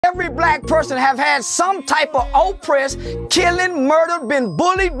Every black person have had some type of oppressed, killing, murdered, been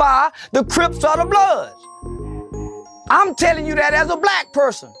bullied by the Crips or the Bloods. I'm telling you that as a black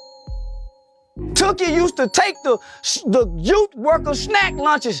person. Tookie used to take the youth workers' snack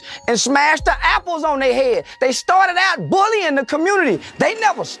lunches and smash the apples on their head. They started out bullying the community. They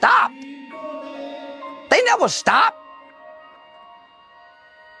never stopped. They never stopped.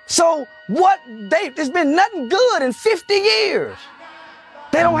 So there's been nothing good in 50 years.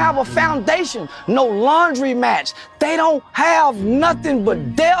 They don't have a foundation, no laundry mats. They don't have nothing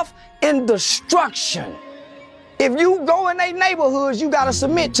but death and destruction. If you go in their neighborhoods, you gotta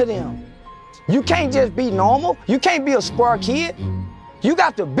submit to them. You can't just be normal. You can't be a square kid. You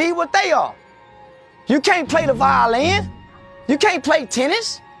got to be what they are. You can't play the violin. You can't play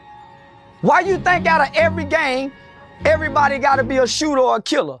tennis. Why you think out of every game, everybody got to be a shooter or a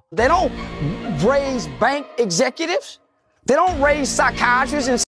killer? They don't raise bank executives. They don't raise psychiatrists and